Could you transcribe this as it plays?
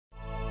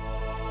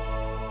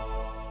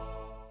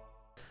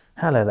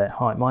Hello there.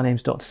 Hi, my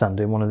name's Dr.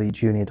 Sandu. I'm one of the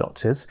junior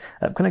doctors.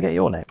 Can I get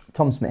your name?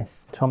 Tom Smith.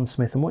 Tom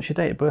Smith. And what's your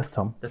date of birth,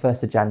 Tom? The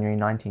 1st of January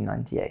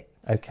 1998.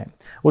 Okay.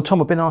 Well, Tom,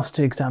 I've been asked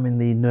to examine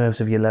the nerves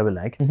of your lower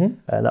leg.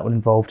 That will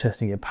involve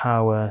testing your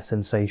power,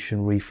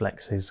 sensation,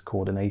 reflexes,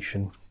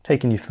 coordination,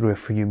 taking you through a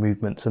few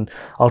movements, and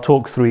I'll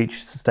talk through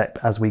each step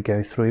as we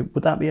go through.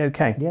 Would that be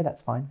okay? Yeah,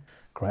 that's fine.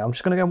 Great. I'm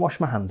just going to go and wash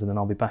my hands and then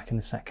I'll be back in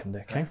a second,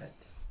 okay? Perfect.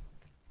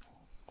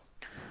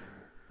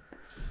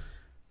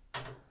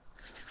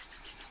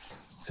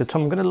 So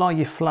Tom, I'm going to lie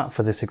you flat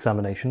for this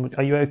examination.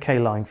 Are you okay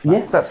lying flat?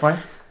 Yeah, that's fine.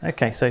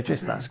 Okay, so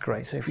that's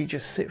great. So if you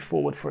just sit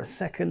forward for a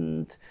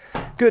second.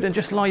 Good, and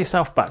just lie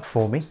yourself back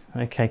for me.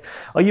 Okay.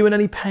 Are you in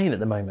any pain at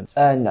the moment?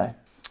 No.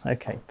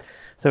 Okay.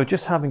 So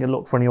just having a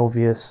look for any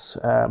obvious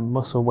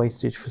muscle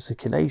wastage for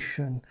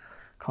circulation.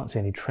 Can't see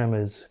any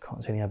tremors,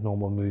 can't see any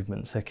abnormal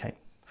movements. Okay,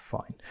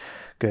 fine.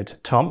 Good.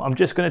 Tom, I'm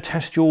just going to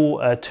test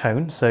your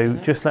tone. So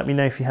just let me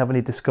know if you have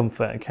any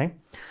discomfort, okay?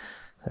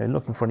 So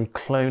looking for any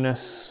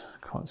clonus.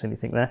 Can't see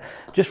anything there.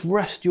 Just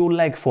rest your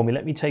leg for me.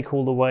 Let me take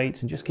all the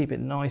weight and just keep it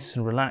nice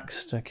and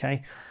relaxed,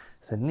 okay?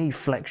 So knee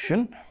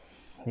flexion,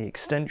 knee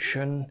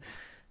extension,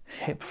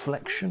 hip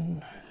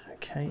flexion.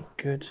 Okay,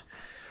 good.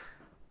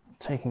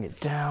 Taking it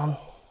down.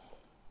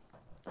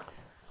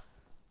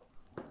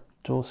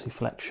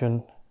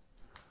 Dorsiflexion,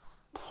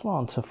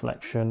 plantar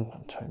flexion,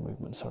 toe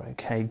movement, sorry.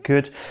 Okay,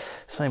 good.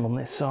 Same on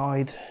this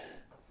side.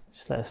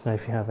 Just let us know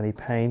if you have any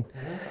pain.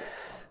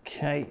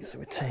 Okay, so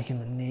we're taking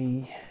the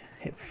knee,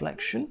 hip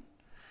flexion.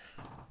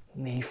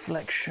 Knee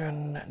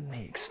flexion,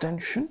 knee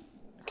extension,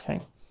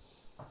 okay.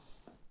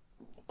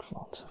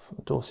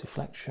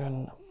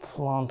 Dorsiflexion,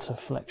 plantar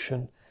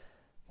flexion,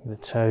 the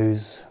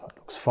toes, that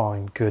looks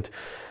fine, good.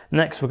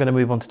 Next, we're going to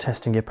move on to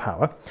testing your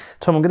power.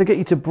 Tom, I'm going to get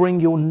you to bring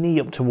your knee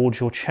up towards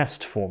your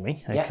chest for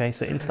me, okay,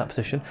 so into that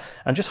position,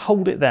 and just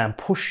hold it there and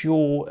push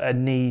your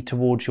knee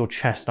towards your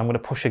chest. I'm going to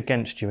push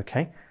against you,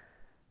 okay?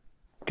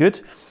 Good.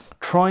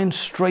 Try and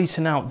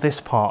straighten out this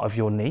part of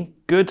your knee,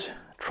 good.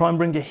 Try and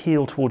bring your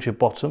heel towards your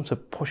bottom, so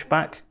push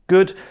back,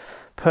 good,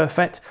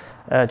 perfect.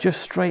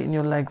 Just straighten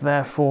your leg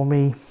there for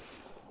me,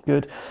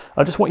 good.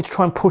 I just want you to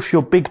try and push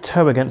your big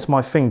toe against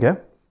my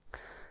finger,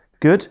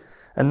 good.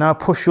 And now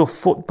push your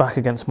foot back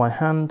against my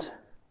hand,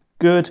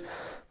 good.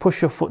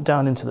 Push your foot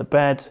down into the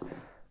bed,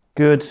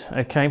 good,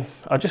 okay.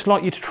 I'd just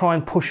like you to try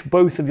and push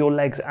both of your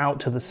legs out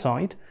to the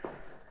side,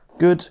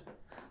 good.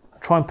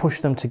 Try and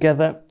push them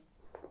together,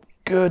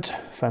 good,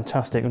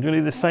 fantastic. I'm going to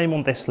do the same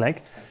on this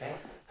leg. Okay.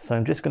 So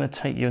I'm just going to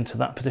take you into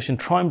that position.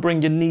 Try and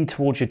bring your knee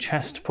towards your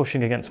chest,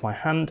 pushing against my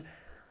hand.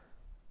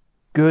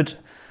 Good.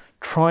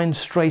 Try and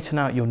straighten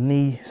out your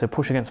knee, so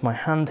push against my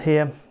hand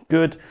here.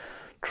 Good.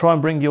 Try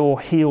and bring your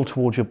heel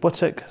towards your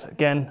buttock. So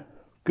again,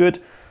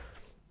 good.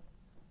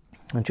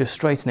 And just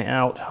straighten it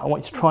out. I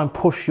want you to try and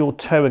push your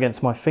toe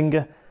against my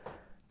finger.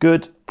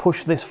 Good.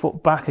 Push this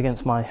foot back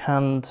against my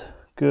hand.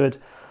 Good.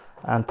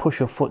 And push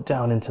your foot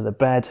down into the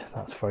bed.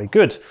 That's very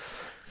good.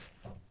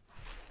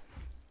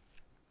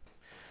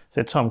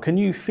 So Tom, can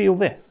you feel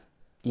this?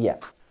 Yeah.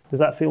 Does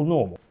that feel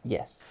normal?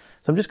 Yes.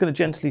 So I'm just going to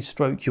gently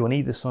stroke you on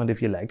either side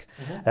of your leg.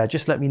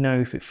 Just let me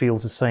know if it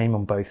feels the same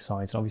on both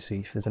sides. And obviously,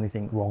 if there's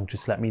anything wrong,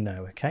 just let me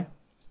know, okay?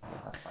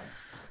 That's fine.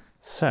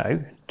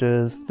 So,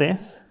 does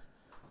this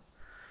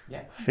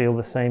feel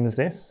the same as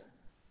this?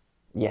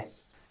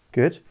 Yes.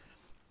 Good.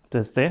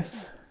 Does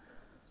this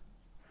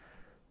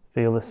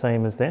feel the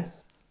same as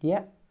this?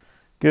 Yeah.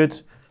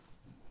 Good.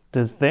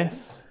 Does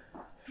this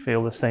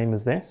feel the same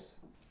as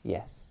this?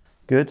 Yes.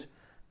 Good.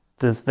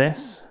 Does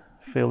this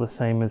feel the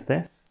same as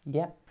this?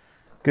 Yeah.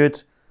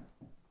 Good.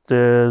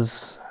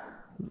 Does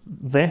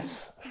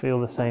this feel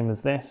the same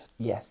as this?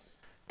 Yes.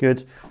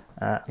 Good.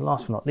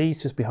 Last but not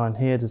least, just behind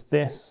here, does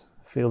this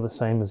feel the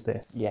same as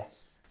this?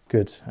 Yes.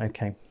 Good.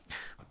 Okay.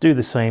 Do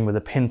the same with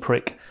a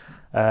pinprick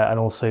and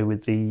also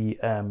with the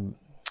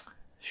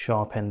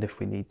sharp end if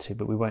we need to,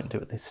 but we won't do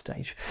it at this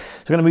stage.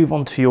 So we're going to move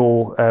on to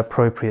your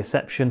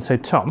proprioception. So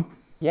Tom,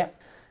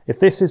 if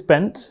this is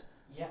bent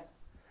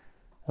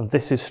and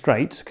this is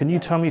straight, can you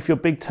tell me if your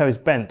big toe is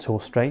bent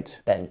or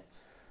straight? Bent.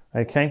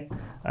 Okay.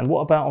 And what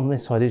about on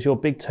this side? Is your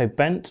big toe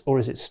bent or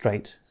is it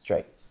straight?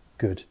 Straight.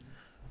 Good.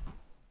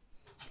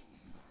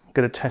 I'm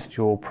going to test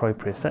your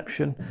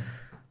proprioception.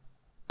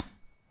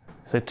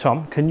 So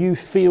Tom, can you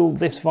feel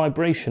this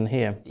vibration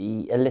here?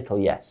 A little,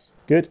 yes.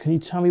 Good. Can you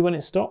tell me when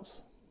it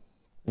stops?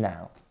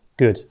 Now.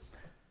 Good.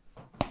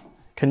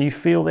 Can you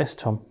feel this,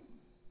 Tom?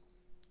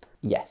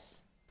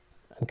 Yes.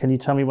 And can you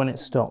tell me when it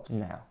stops?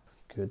 Now.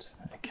 Good.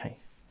 Okay.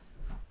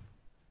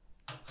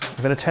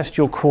 I'm going to test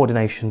your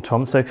coordination,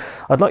 Tom. So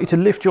I'd like you to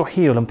lift your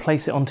heel and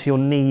place it onto your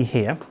knee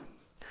here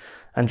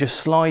and just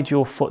slide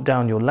your foot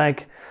down your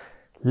leg,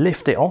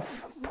 lift it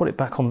off, put it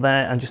back on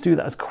there and just do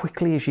that as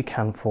quickly as you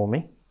can for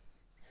me.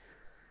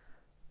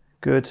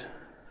 Good.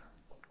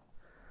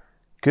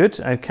 Good,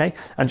 okay.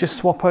 And just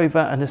swap over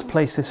and just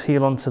place this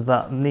heel onto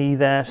that knee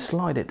there,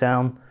 slide it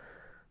down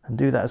and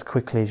do that as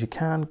quickly as you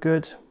can.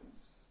 Good.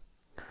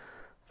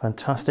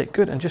 Fantastic,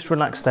 good, and just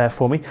relax there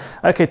for me.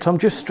 Okay, Tom,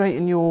 just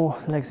straighten your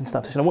legs into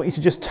that position. I want you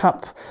to just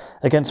tap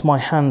against my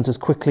hands as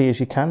quickly as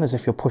you can, as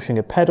if you're pushing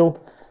a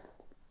pedal.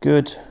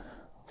 Good,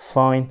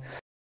 fine.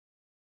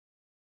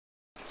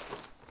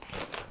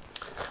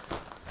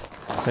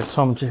 So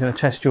Tom, I'm just going to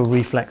test your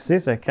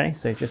reflexes, okay?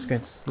 So just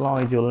going to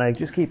slide your leg,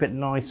 just keep it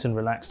nice and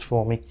relaxed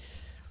for me.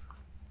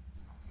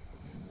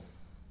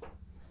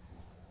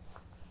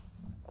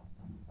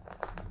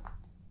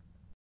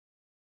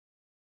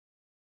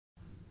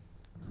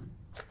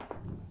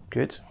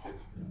 Good.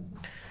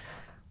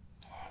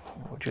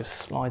 We'll just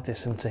slide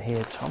this into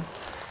here, Tom.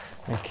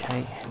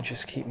 Okay, and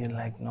just keep your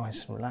leg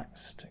nice and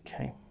relaxed,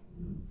 okay.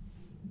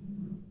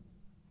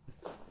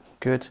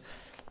 Good.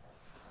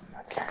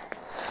 Okay.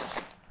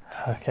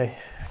 Okay,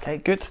 okay,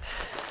 good.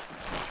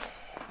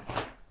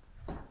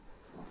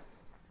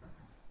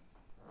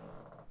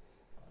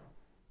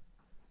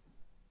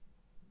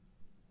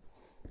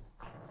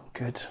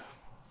 Good.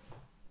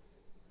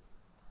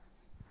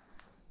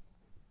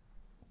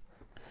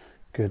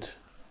 Good.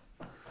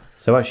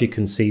 So as you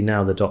can see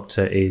now, the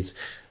doctor is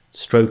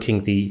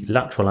stroking the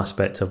lateral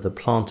aspect of the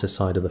plantar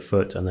side of the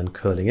foot and then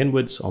curling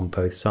inwards on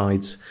both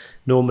sides.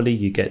 Normally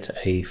you get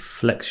a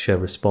flexure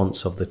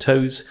response of the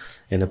toes.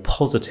 In a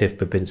positive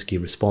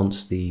Babinski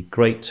response, the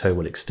great toe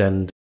will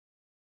extend.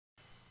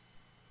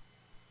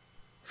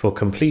 For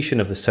completion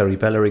of the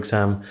cerebellar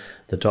exam,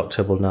 the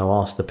doctor will now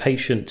ask the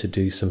patient to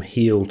do some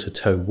heel to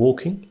toe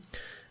walking.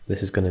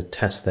 This is going to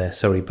test their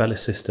cerebellar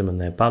system and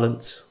their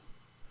balance.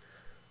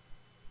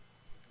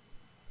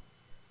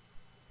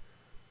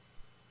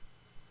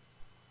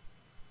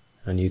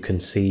 And you can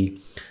see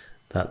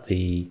that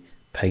the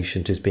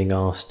patient is being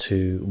asked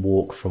to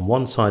walk from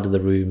one side of the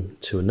room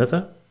to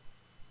another.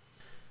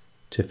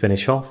 To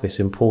finish off, it's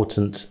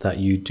important that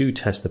you do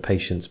test the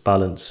patient's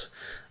balance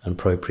and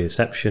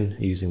proprioception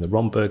using the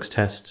Romberg's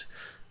test.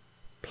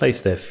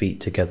 Place their feet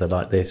together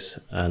like this,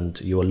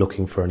 and you are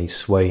looking for any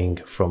swaying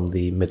from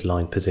the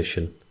midline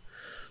position.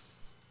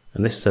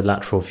 And this is a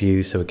lateral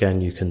view, so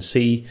again you can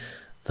see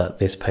that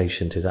this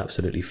patient is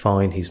absolutely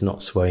fine. He's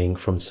not swaying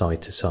from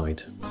side to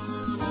side.